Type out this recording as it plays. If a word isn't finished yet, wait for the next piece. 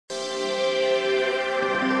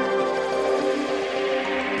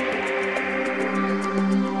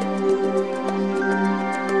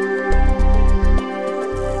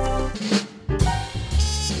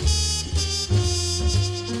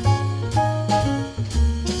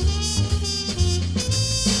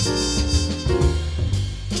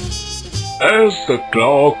As the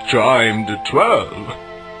clock chimed 12,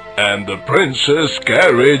 and the princess'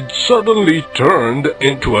 carriage suddenly turned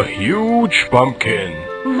into a huge pumpkin.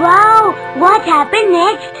 Wow! What happened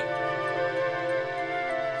next?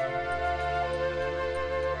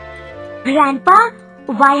 Grandpa,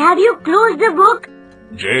 why have you closed the book?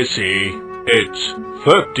 Jessie, it's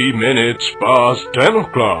 30 minutes past 10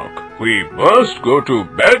 o'clock. We must go to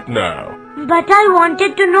bed now. But I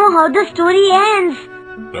wanted to know how the story ends.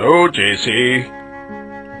 No, Jessie.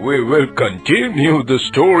 We will continue the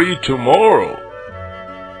story tomorrow.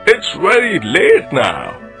 It's very late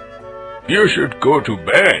now. You should go to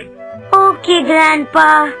bed. Okay,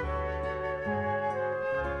 Grandpa.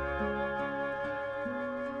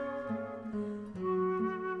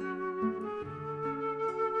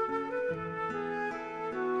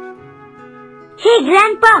 Hey,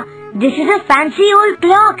 Grandpa, this is a fancy old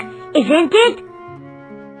clock, isn't it?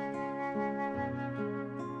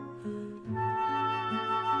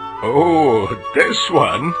 Oh, this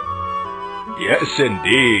one? Yes,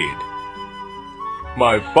 indeed.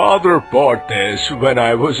 My father bought this when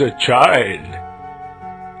I was a child,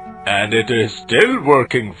 and it is still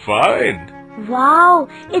working fine. Wow,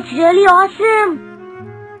 it's really awesome.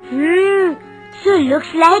 So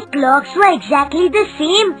looks like clocks were exactly the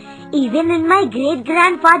same even in my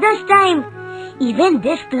great-grandfather's time. Even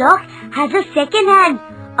this clock has a second hand,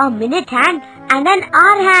 a minute hand and an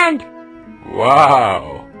hour hand.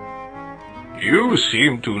 Wow! You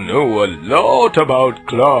seem to know a lot about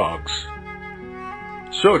clocks.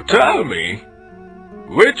 So tell me,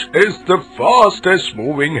 which is the fastest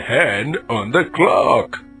moving hand on the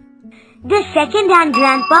clock? The second hand,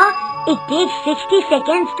 Grandpa. It takes 60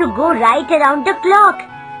 seconds to go right around the clock,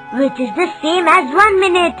 which is the same as 1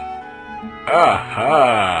 minute.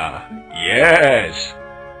 Aha! Yes!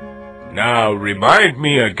 Now remind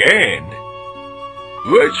me again.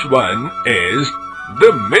 Which one is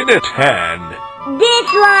the minute hand?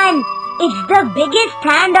 This one! It's the biggest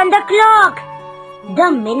hand on the clock.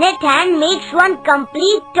 The minute hand makes one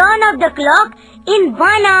complete turn of the clock in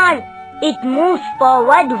 1 hour. It moves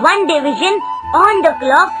forward 1 division on the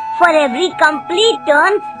clock for every complete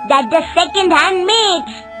turn that the second hand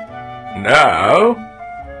makes. Now,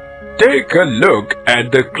 take a look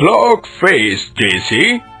at the clock face,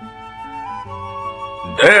 Jessie.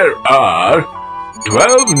 There are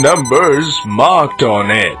 12 numbers marked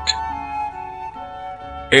on it.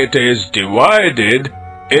 It is divided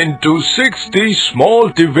into 60 small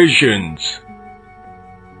divisions.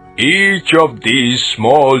 Each of these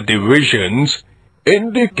small divisions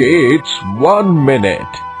indicates 1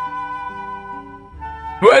 minute.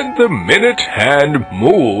 When the minute hand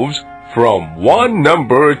moves from one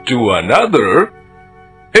number to another,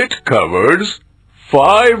 it covers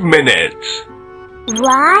 5 minutes.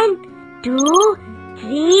 1, 2,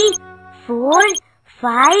 3, 4,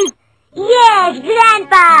 5. Yes,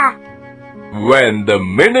 Grandpa! When the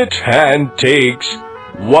minute hand takes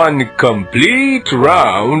one complete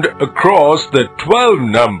round across the 12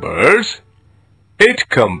 numbers, it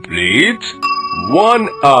completes 1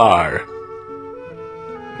 hour.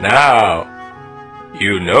 Now,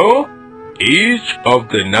 you know, each of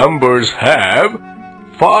the numbers have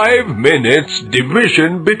 5 minutes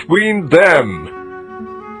division between them.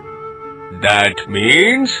 That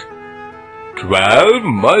means 12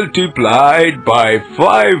 multiplied by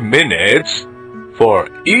 5 minutes for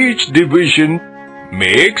each division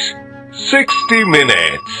makes 60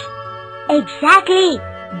 minutes. Exactly,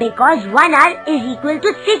 because 1 hour is equal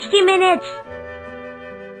to 60 minutes.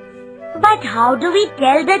 But how do we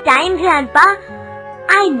tell the time, Grandpa?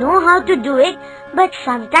 I know how to do it, but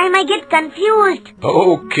sometimes I get confused.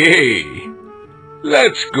 Okay,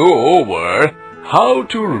 let's go over how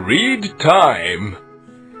to read time.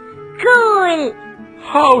 Cool!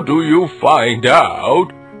 How do you find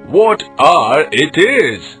out what hour it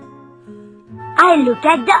is? I look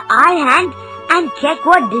at the hour hand and check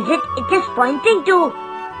what digit it is pointing to.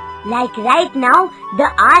 Like right now, the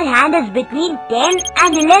hour hand is between 10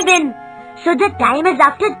 and 11. So the time is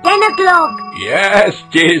after 10 o'clock. Yes,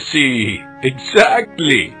 Jessie,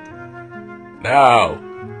 exactly. Now,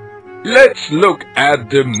 let's look at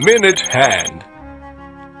the minute hand.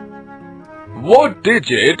 What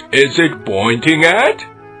digit is it pointing at?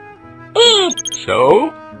 8.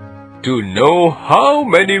 So, to know how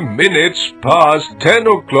many minutes past 10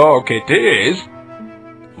 o'clock it is,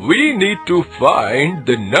 we need to find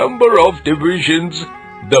the number of divisions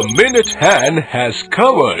the minute hand has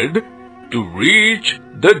covered to reach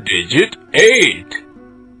the digit 8.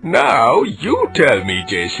 Now you tell me,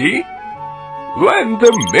 Jessie, when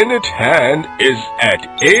the minute hand is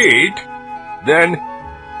at 8, then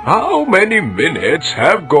how many minutes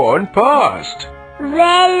have gone past?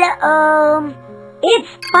 Well, it's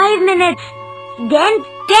 5 minutes, then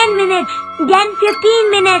 10 minutes, then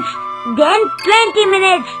 15 minutes, then 20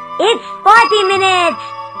 minutes. It's 40 minutes.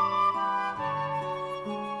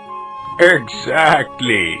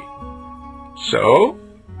 Exactly. So,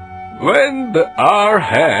 when the hour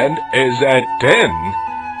hand is at 10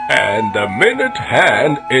 and the minute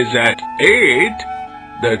hand is at 8,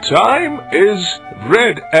 the time is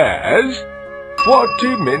read as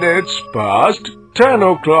 40 minutes past 10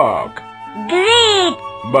 o'clock. Great!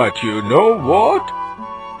 But you know what?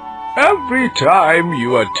 Every time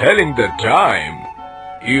you are telling the time,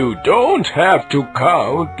 you don't have to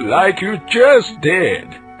count like you just did.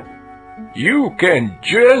 You can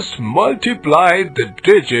just multiply the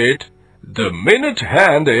digit the minute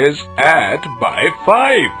hand is at by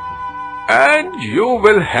 5, and you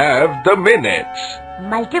will have the minutes.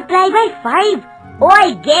 Multiply by 5? Oh,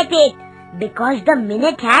 I get it. Because the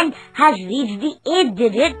minute hand has reached the 8th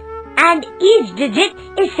digit and each digit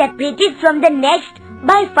is separated from the next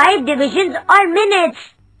by 5 divisions or minutes.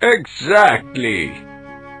 Exactly.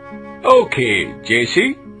 Okay,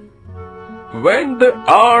 JC. When the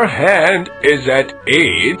hour hand is at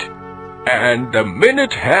 8 and the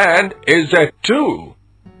minute hand is at 2,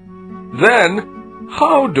 then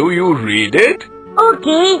how do you read it?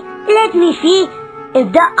 Okay, let me see.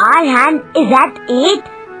 If the hour hand is at 8,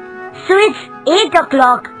 so it's 8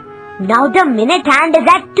 o'clock. Now the minute hand is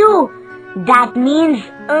at 2. That means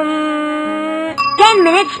 10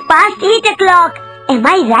 minutes past 8 o'clock. Am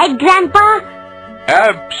I right, Grandpa?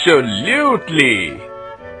 Absolutely.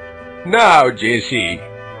 Now, JC,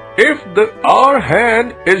 if the hour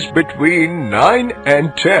hand is between 9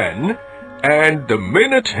 and 10 and the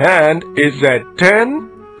minute hand is at 10,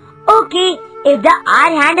 okay, if the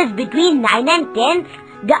hour hand is between 9 and 10,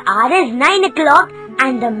 the hour is 9 o'clock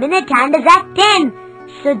and the minute hand is at 10.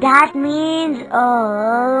 So that means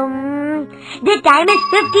the time is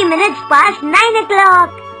 50 minutes past 9 o'clock.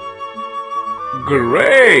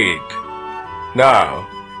 Great! Now,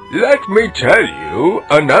 let me tell you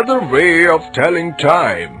another way of telling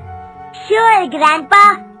time. Sure,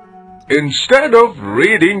 Grandpa. Instead of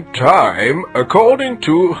reading time according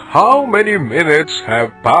to how many minutes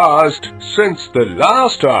have passed since the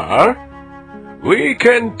last hour, we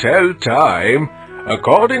can tell time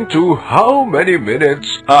according to how many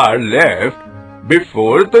minutes are left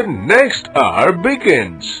before the next hour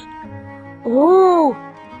begins. Oh.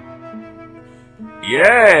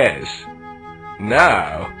 Yes.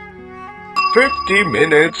 Now, 50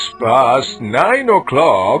 minutes past 9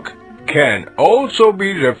 o'clock can also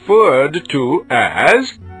be referred to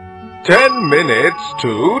as 10 minutes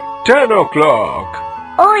to 10 o'clock.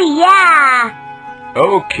 Oh yeah.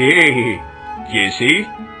 Okay, Jesse.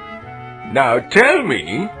 Now tell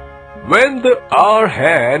me, when the hour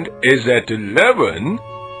hand is at 11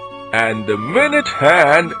 and the minute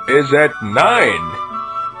hand is at 9,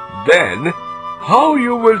 then how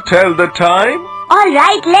you will tell the time?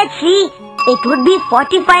 Alright, let's see. It would be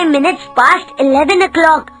 45 minutes past 11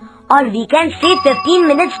 o'clock. Or we can say 15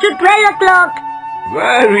 minutes to 12 o'clock.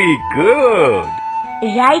 Very good.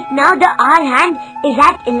 Right now the hour hand is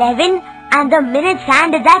at 11 and the minute's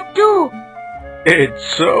hand is at 2. It's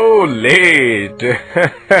so late.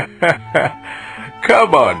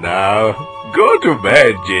 Come on now. Go to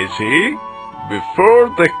bed, Jesse. Before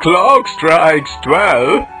the clock strikes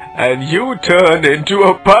 12 and you turn into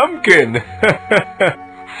a pumpkin.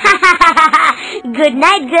 Good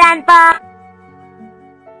night, Grandpa.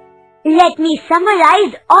 Let me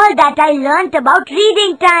summarize all that I learnt about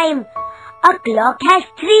reading time. A clock has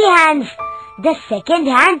 3 hands. The second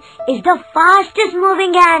hand is the fastest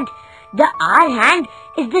moving hand. The hour hand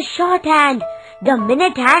is the short hand. The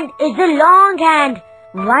minute hand is the long hand.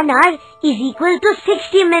 1 hour is equal to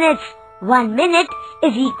 60 minutes. 1 minute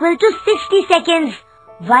is equal to 60 seconds.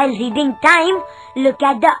 While reading time, look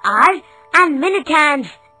at the hour and minute hands.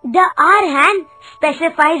 The hour hand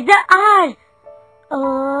specifies the hour.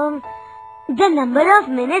 The number of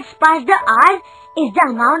minutes past the hour is the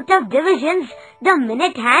amount of divisions the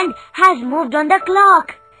minute hand has moved on the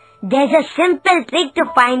clock. There's a simple trick to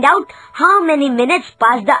find out how many minutes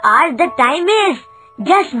past the hour the time is.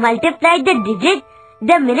 Just multiply the digit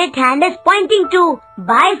the minute hand is pointing to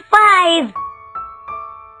by 5.